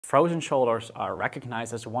Frozen shoulders are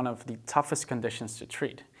recognized as one of the toughest conditions to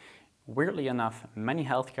treat. Weirdly enough, many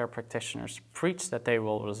healthcare practitioners preach that they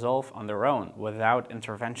will resolve on their own without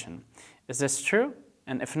intervention. Is this true?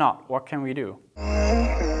 And if not, what can we do?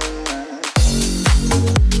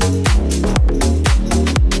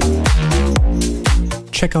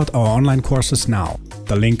 Check out our online courses now.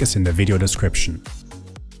 The link is in the video description.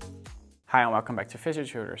 Hi and welcome back to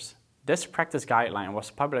Physiotutors. This practice guideline was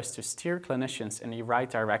published to steer clinicians in the right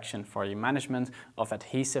direction for the management of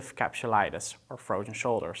adhesive capsulitis or frozen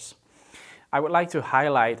shoulders. I would like to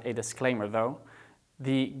highlight a disclaimer though.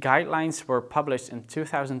 The guidelines were published in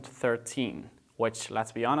 2013, which,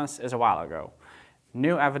 let's be honest, is a while ago.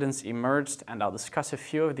 New evidence emerged and I'll discuss a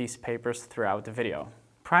few of these papers throughout the video.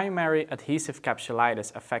 Primary adhesive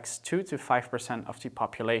capsulitis affects 2 to 5% of the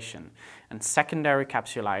population, and secondary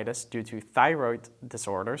capsulitis due to thyroid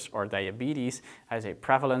disorders or diabetes has a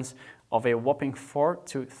prevalence of a whopping 4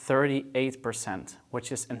 to 38%, which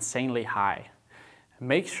is insanely high.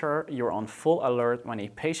 Make sure you're on full alert when a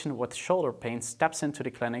patient with shoulder pain steps into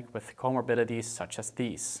the clinic with comorbidities such as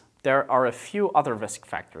these. There are a few other risk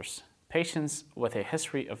factors. Patients with a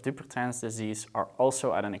history of Dupuytren's disease are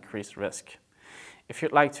also at an increased risk. If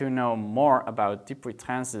you'd like to know more about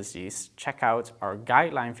Dupuytren's disease, check out our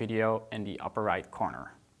guideline video in the upper right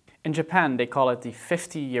corner. In Japan, they call it the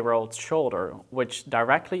 50-year-old shoulder, which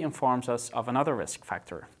directly informs us of another risk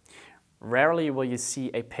factor. Rarely will you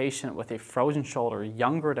see a patient with a frozen shoulder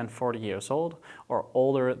younger than 40 years old or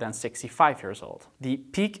older than 65 years old. The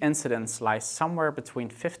peak incidence lies somewhere between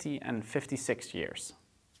 50 and 56 years.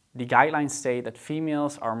 The guidelines state that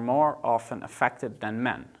females are more often affected than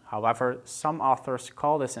men. However, some authors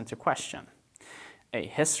call this into question. A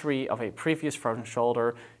history of a previous frozen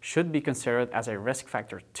shoulder should be considered as a risk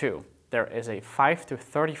factor too. There is a 5 to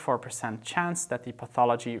 34% chance that the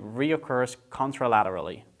pathology reoccurs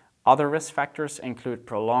contralaterally. Other risk factors include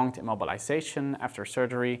prolonged immobilization after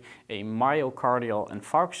surgery, a myocardial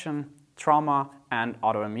infarction, trauma, and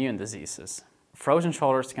autoimmune diseases. Frozen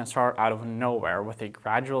shoulders can start out of nowhere with a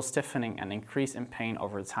gradual stiffening and increase in pain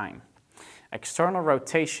over time. External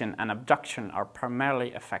rotation and abduction are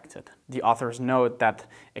primarily affected. The authors note that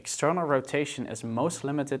external rotation is most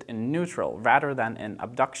limited in neutral rather than in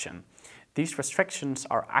abduction. These restrictions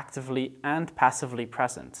are actively and passively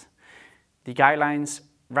present. The guidelines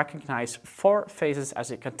recognize 4 phases as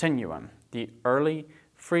a continuum: the early,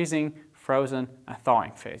 freezing, frozen, and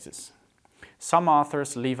thawing phases. Some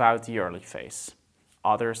authors leave out the early phase.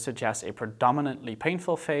 Others suggest a predominantly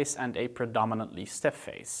painful phase and a predominantly stiff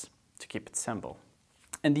phase, to keep it simple.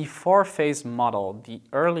 In the 4-phase model, the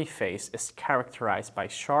early phase is characterized by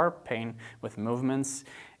sharp pain with movements,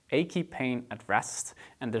 achy pain at rest,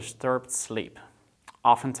 and disturbed sleep.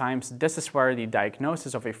 Oftentimes, this is where the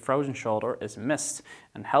diagnosis of a frozen shoulder is missed,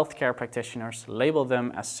 and healthcare practitioners label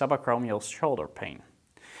them as subacromial shoulder pain.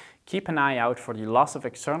 Keep an eye out for the loss of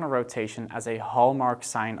external rotation as a hallmark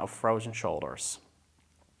sign of frozen shoulders.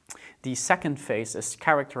 The second phase is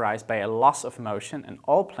characterized by a loss of motion in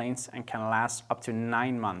all planes and can last up to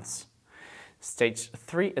 9 months. Stage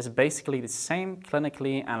 3 is basically the same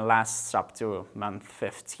clinically and lasts up to month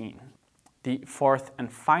 15. The 4th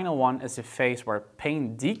and final one is a phase where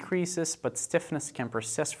pain decreases but stiffness can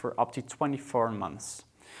persist for up to 24 months.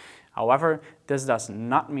 However, this does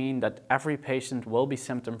not mean that every patient will be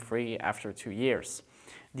symptom-free after 2 years.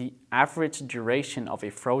 The average duration of a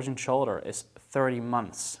frozen shoulder is 30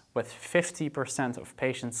 months, with 50% of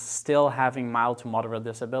patients still having mild to moderate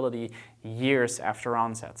disability years after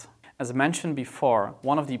onset. As mentioned before,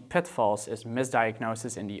 one of the pitfalls is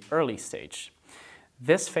misdiagnosis in the early stage.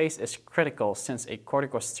 This phase is critical since a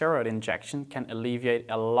corticosteroid injection can alleviate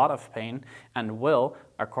a lot of pain and will,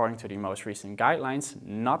 according to the most recent guidelines,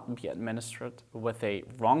 not be administered with a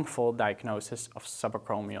wrongful diagnosis of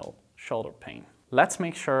subacromial shoulder pain. Let's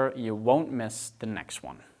make sure you won't miss the next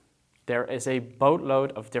one. There is a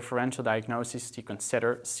boatload of differential diagnoses to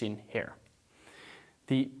consider seen here.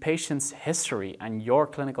 The patient's history and your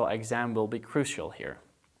clinical exam will be crucial here.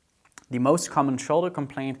 The most common shoulder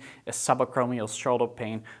complaint is subacromial shoulder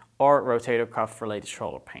pain or rotator cuff related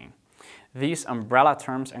shoulder pain. These umbrella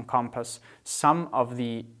terms encompass some of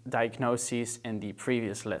the diagnoses in the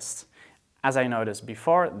previous list. As I noticed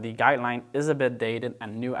before, the guideline is a bit dated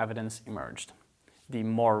and new evidence emerged. The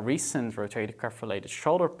more recent rotator cuff related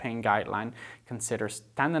shoulder pain guideline considers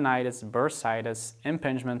tendonitis, bursitis,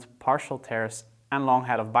 impingement, partial tears, and long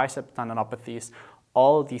head of bicep tendinopathies,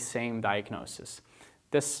 all the same diagnosis.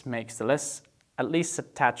 This makes the list at least a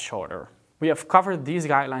tad shorter. We have covered these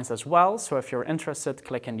guidelines as well, so if you're interested,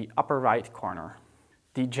 click in the upper right corner.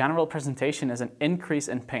 The general presentation is an increase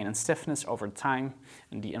in pain and stiffness over time,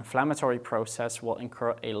 and the inflammatory process will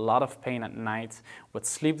incur a lot of pain at night with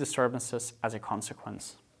sleep disturbances as a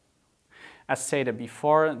consequence. As stated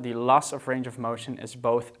before, the loss of range of motion is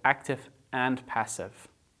both active and passive.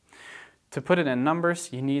 To put it in numbers,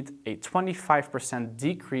 you need a 25%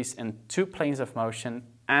 decrease in two planes of motion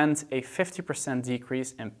and a 50%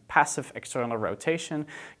 decrease in passive external rotation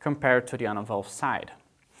compared to the uninvolved side.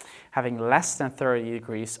 Having less than 30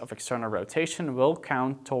 degrees of external rotation will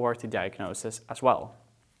count toward the diagnosis as well.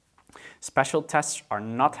 Special tests are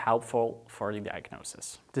not helpful for the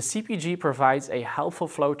diagnosis. The CPG provides a helpful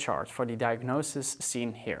flowchart for the diagnosis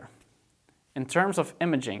seen here. In terms of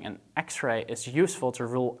imaging, an X-ray is useful to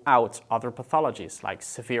rule out other pathologies like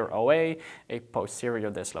severe OA, a posterior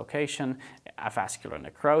dislocation, a vascular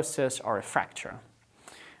necrosis, or a fracture.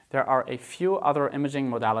 There are a few other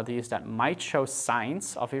imaging modalities that might show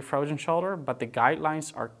signs of a frozen shoulder, but the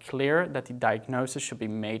guidelines are clear that the diagnosis should be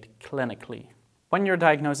made clinically. When your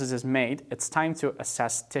diagnosis is made, it's time to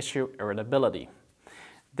assess tissue irritability.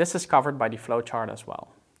 This is covered by the flowchart as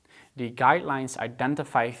well. The guidelines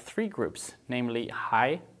identify three groups, namely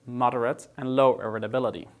high, moderate, and low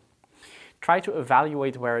irritability. Try to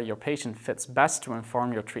evaluate where your patient fits best to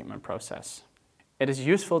inform your treatment process. It is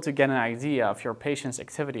useful to get an idea of your patient's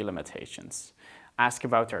activity limitations. Ask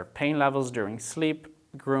about their pain levels during sleep,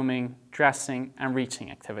 grooming, dressing, and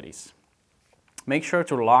reaching activities. Make sure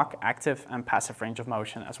to log active and passive range of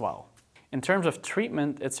motion as well. In terms of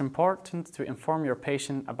treatment, it's important to inform your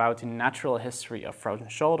patient about the natural history of frozen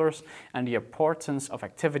shoulders and the importance of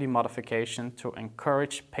activity modification to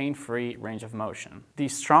encourage pain-free range of motion. The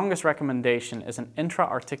strongest recommendation is an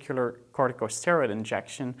intra-articular corticosteroid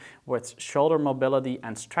injection with shoulder mobility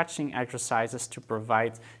and stretching exercises to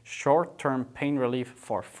provide short-term pain relief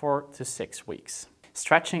for 4 to 6 weeks.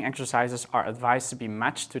 Stretching exercises are advised to be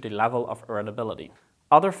matched to the level of irritability.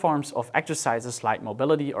 Other forms of exercises like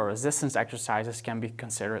mobility or resistance exercises can be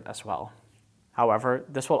considered as well. However,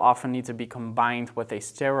 this will often need to be combined with a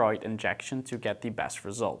steroid injection to get the best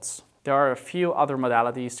results. There are a few other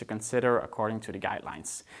modalities to consider according to the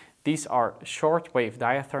guidelines. These are short-wave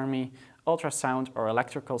diathermy, ultrasound or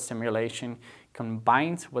electrical stimulation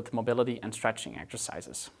combined with mobility and stretching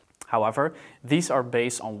exercises. However, these are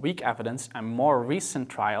based on weak evidence and more recent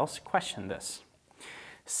trials question this.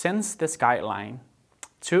 Since this guideline,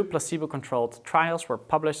 2 placebo-controlled trials were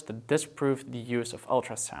published that disproved the use of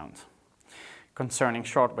ultrasound. Concerning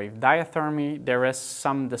shortwave diathermy, there is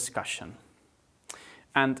some discussion.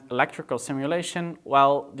 And electrical stimulation,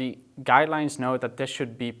 well, the guidelines note that this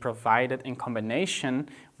should be provided in combination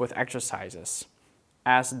with exercises,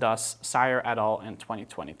 as does Sire et al. In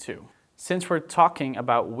 2022. Since we're talking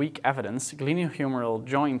about weak evidence, glenohumeral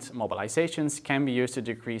joint mobilizations can be used to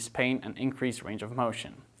decrease pain and increase range of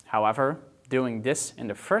motion. However, doing this in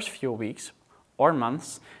the first few weeks or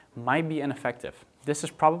months might be ineffective. This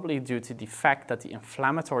is probably due to the fact that the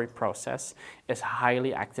inflammatory process is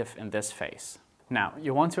highly active in this phase. Now,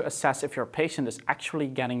 you want to assess if your patient is actually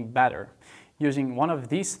getting better. Using one of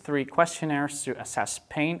these 3 questionnaires to assess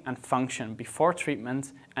pain and function before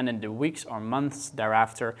treatment and in the weeks or months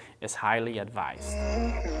thereafter is highly advised.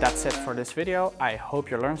 That's it for this video. I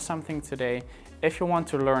hope you learned something today. If you want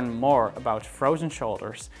to learn more about frozen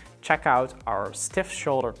shoulders, check out our Stiff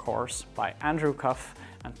Shoulder course by Andrew Cuff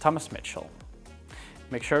and Thomas Mitchell.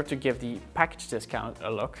 Make sure to give the package discount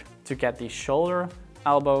a look to get the shoulder,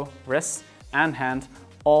 elbow, wrist and hand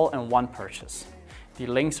all in one purchase. The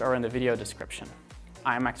links are in the video description.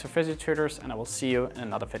 I'm Max for Physiotutors and I will see you in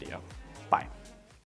another video.